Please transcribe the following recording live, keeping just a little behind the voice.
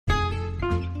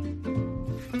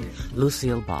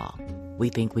Lucille Ball. We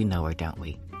think we know her, don't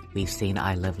we? We've seen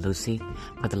I Love Lucy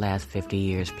for the last 50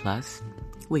 years plus.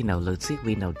 We know Lucy,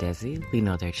 we know Desi, we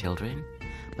know their children.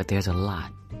 But there's a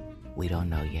lot we don't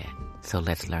know yet. So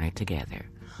let's learn it together.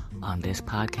 On this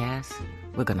podcast,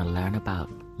 we're going to learn about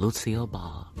Lucille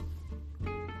Ball.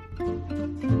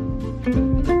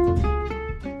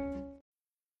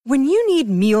 When you need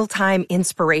mealtime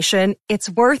inspiration, it's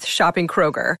worth shopping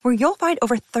Kroger, where you'll find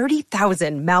over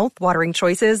 30,000 mouth-watering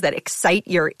choices that excite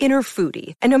your inner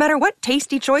foodie. And no matter what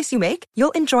tasty choice you make,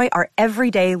 you'll enjoy our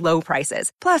everyday low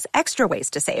prices, plus extra ways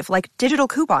to save, like digital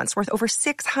coupons worth over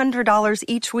 $600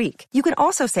 each week. You can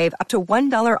also save up to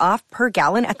 $1 off per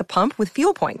gallon at the pump with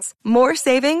fuel points. More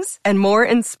savings and more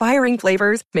inspiring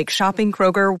flavors make shopping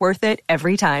Kroger worth it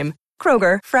every time.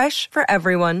 Kroger, fresh for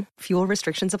everyone. Fuel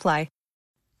restrictions apply.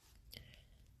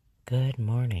 Good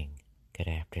morning, good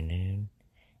afternoon,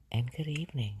 and good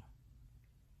evening.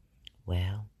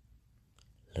 Well,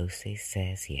 Lucy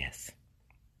says yes.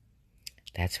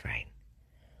 That's right.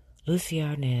 Lucy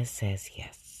Arnaz says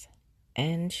yes,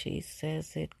 and she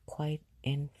says it quite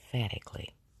emphatically.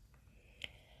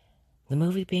 The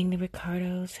movie Being the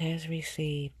Ricardos has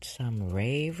received some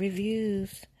rave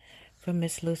reviews from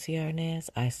Miss Lucy Arnaz.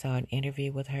 I saw an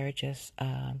interview with her just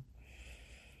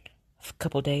a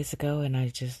couple days ago, and I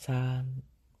just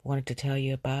wanted to tell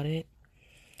you about it.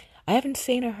 I haven't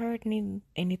seen or heard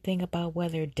anything about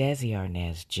whether Desi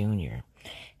Arnaz Jr.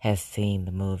 has seen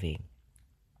the movie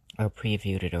or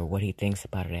previewed it or what he thinks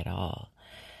about it at all.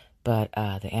 But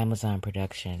the Amazon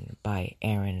production by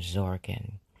Aaron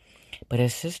Sorkin. But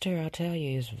his sister, I'll tell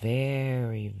you, is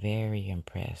very, very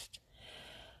impressed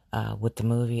with the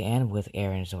movie and with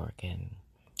Aaron Sorkin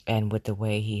and with the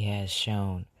way he has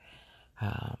shown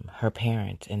her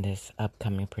parents in this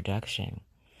upcoming production.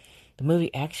 The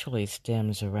movie actually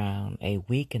stems around a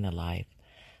week in the life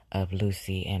of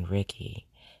Lucy and Ricky.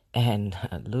 And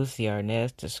Lucy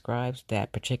Arnaz describes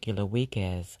that particular week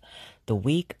as the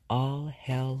week all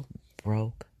hell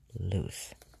broke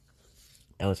loose.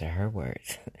 Those are her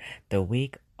words. The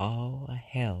week all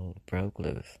hell broke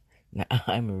loose. Now,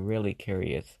 I'm really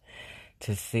curious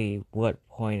to see what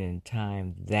point in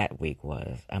time that week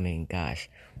was. I mean, gosh,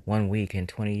 1 week in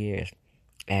 20 years.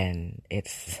 And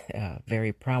it's a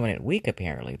very prominent week,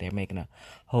 apparently. They're making a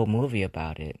whole movie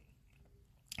about it.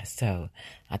 So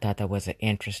I thought that was an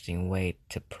interesting way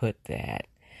to put that.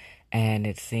 And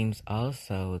it seems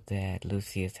also that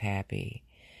Lucy is happy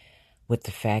with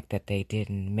the fact that they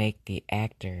didn't make the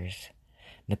actors,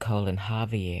 Nicole and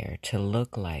Javier, to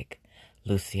look like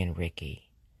Lucy and Ricky.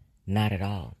 Not at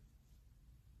all.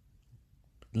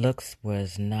 Looks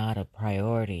was not a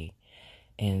priority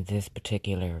in this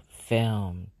particular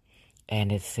film, and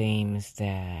it seems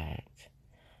that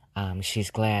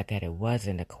she's glad that it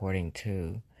wasn't. According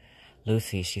to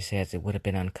Lucy, she says it would have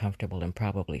been uncomfortable and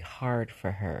probably hard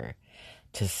for her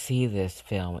to see this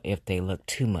film if they looked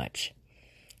too much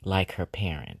like her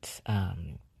parents.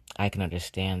 I can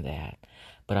understand that,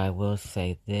 but I will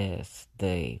say this: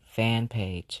 the fan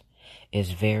page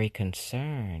is very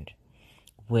concerned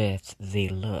with the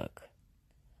look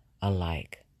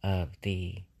alike of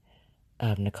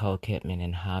Nicole Kidman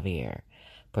and Javier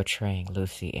portraying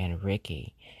Lucy and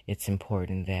Ricky. It's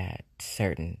important that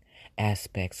certain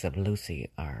aspects of Lucy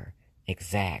are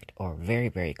exact or very,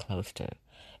 very close to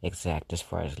exact as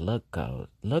far as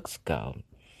looks go.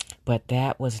 But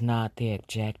that was not the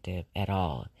objective at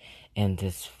all in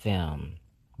this film.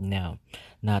 No,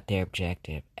 not their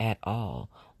objective at all.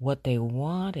 What they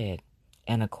wanted,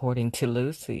 and according to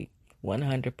Lucy,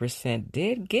 100%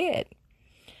 did get,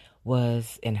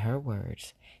 was, in her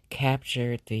words,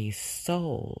 capture the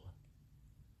soul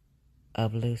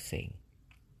of Lucy.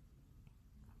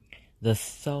 The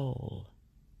soul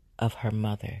of her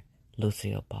mother,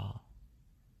 Lucille Ball.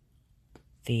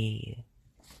 The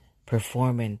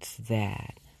performance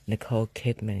that Nicole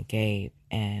Kidman gave,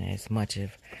 and as much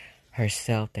of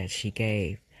herself that she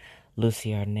gave,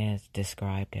 Lucy Arnaz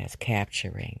described as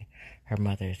capturing her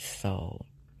mother's soul.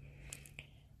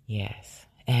 Yes,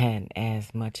 and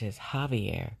as much as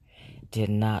Javier did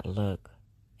not look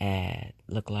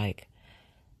like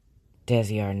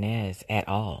Desi Arnaz at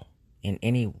all, in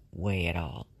any way at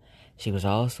all, she was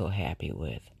also happy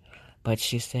with. But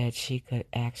she said she could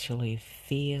actually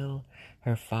feel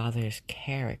her father's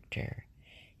character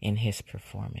in his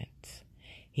performance.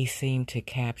 He seemed to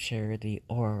capture the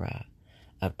aura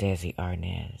of Desi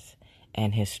Arnaz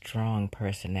and his strong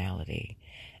personality,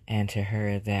 and to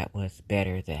her that was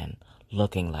better than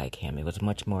looking like him. It was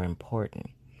much more important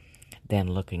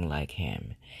than looking like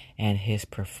him. And his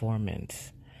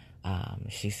performance,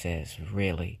 she says,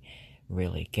 really,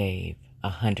 really gave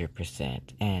 100%.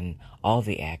 And all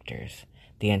the actors,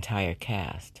 the entire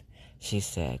cast, she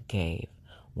said, gave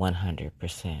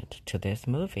 100% to this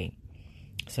movie.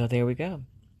 So there we go.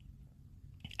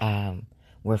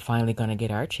 We're finally going to get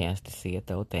our chance to see it,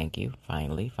 though. Thank you.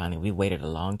 Finally. We waited a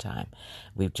long time.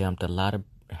 We've jumped a lot of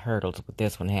hurdles with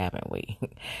this one, haven't we?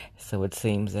 So it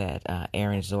seems that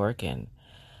Aaron Sorkin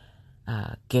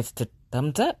gets the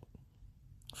thumbs up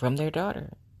from their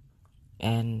daughter.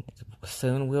 And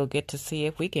soon we'll get to see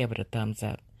if we give it a thumbs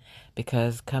up.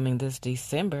 Because coming this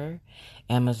December,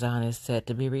 Amazon is set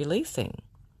to be releasing,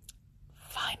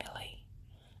 finally,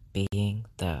 Being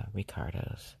the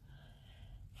Ricardos.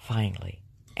 Finally,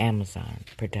 Amazon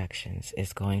Productions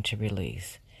is going to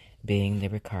release Being the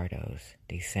Ricardos,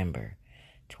 December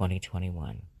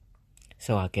 2021.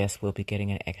 So I guess we'll be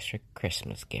getting an extra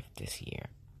Christmas gift this year.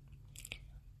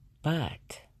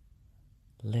 But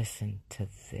listen to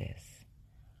this.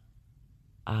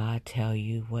 I'll tell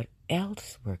you what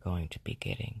else we're going to be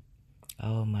getting.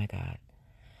 Oh my God.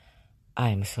 I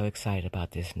am so excited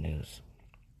about this news.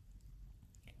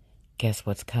 Guess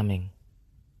what's coming?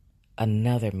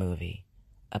 Another movie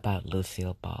about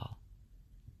Lucille Ball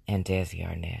and Desi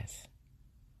Arnaz.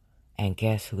 And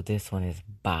guess who this one is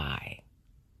by?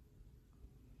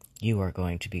 You are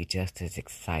going to be just as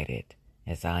excited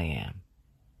as I am.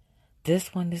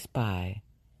 This one is by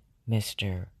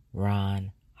Mr.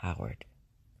 Ron Howard.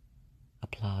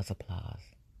 Applause, applause.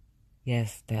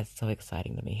 Yes, that's so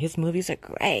exciting to me. His movies are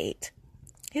great.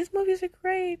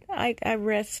 I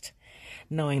rest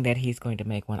knowing that he's going to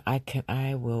make one.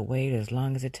 I will wait as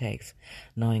long as it takes,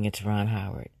 knowing it's Ron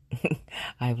Howard.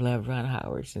 I've loved Ron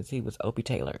Howard since he was Opie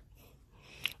Taylor,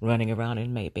 running around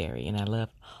in Mayberry, and I love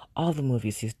all the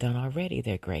movies he's done already.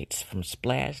 They're great, from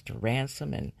Splash to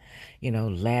Ransom and,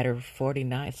 Ladder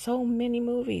 49. So many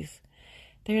movies.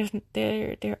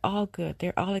 They're all good.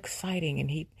 They're all exciting, and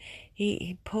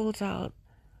he pulls out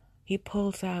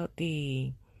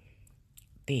the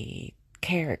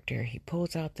character. He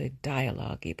pulls out the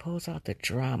dialogue. He pulls out the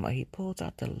drama. He pulls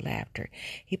out the laughter.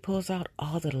 He pulls out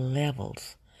all the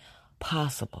levels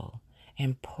possible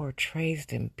and portrays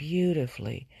them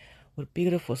beautifully with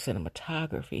beautiful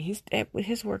cinematography.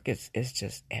 His work is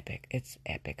just epic. It's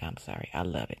epic. I'm sorry. I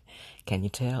love it. Can you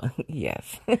tell?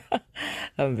 Yes.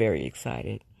 I'm very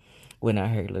excited when I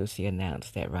heard Lucy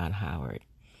announce that Ron Howard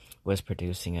was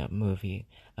producing a movie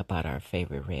about our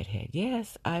favorite redhead.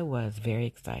 Yes, I was very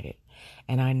excited.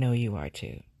 And I know you are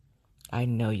too.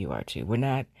 We're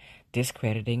not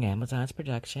discrediting Amazon's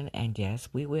production. And yes,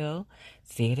 we will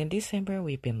see it in December.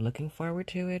 We've been looking forward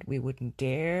to it. We wouldn't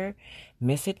dare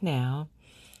miss it now.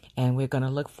 And we're going to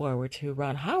look forward to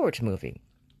Ron Howard's movie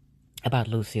about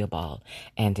Lucille Ball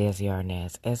and Desi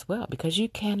Arnaz as well. Because you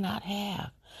cannot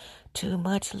have too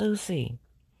much Lucy.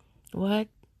 What?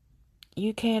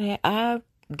 You can't have...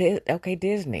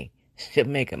 Disney should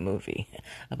make a movie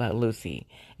about Lucy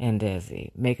and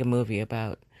Desi. Make a movie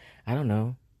about,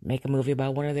 make a movie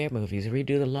about one of their movies.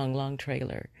 Redo the long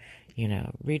trailer.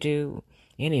 Redo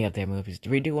any of their movies.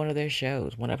 Redo one of their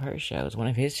shows, one of her shows, one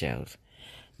of his shows.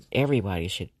 Everybody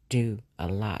should do a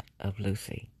lot of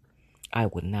Lucy. I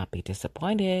would not be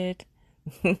disappointed.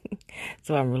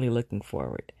 So I'm really looking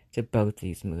forward to both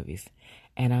these movies.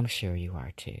 And I'm sure you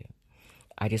are too.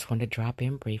 I just want to drop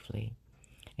in briefly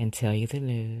and tell you the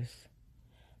news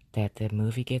that the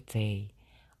movie gets a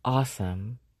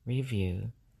awesome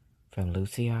review from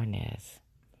Lucy Arnaz,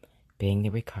 Being the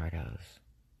Ricardos.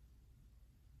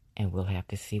 And we'll have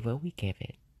to see what we give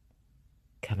it,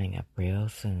 coming up real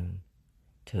soon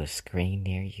to a screen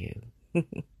near you.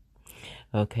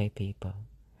 Okay, people,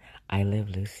 I love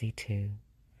Lucy too.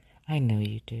 I know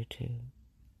you do too.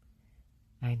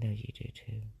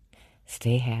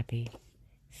 Stay happy,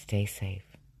 stay safe.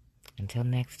 Until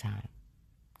next time,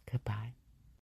 goodbye.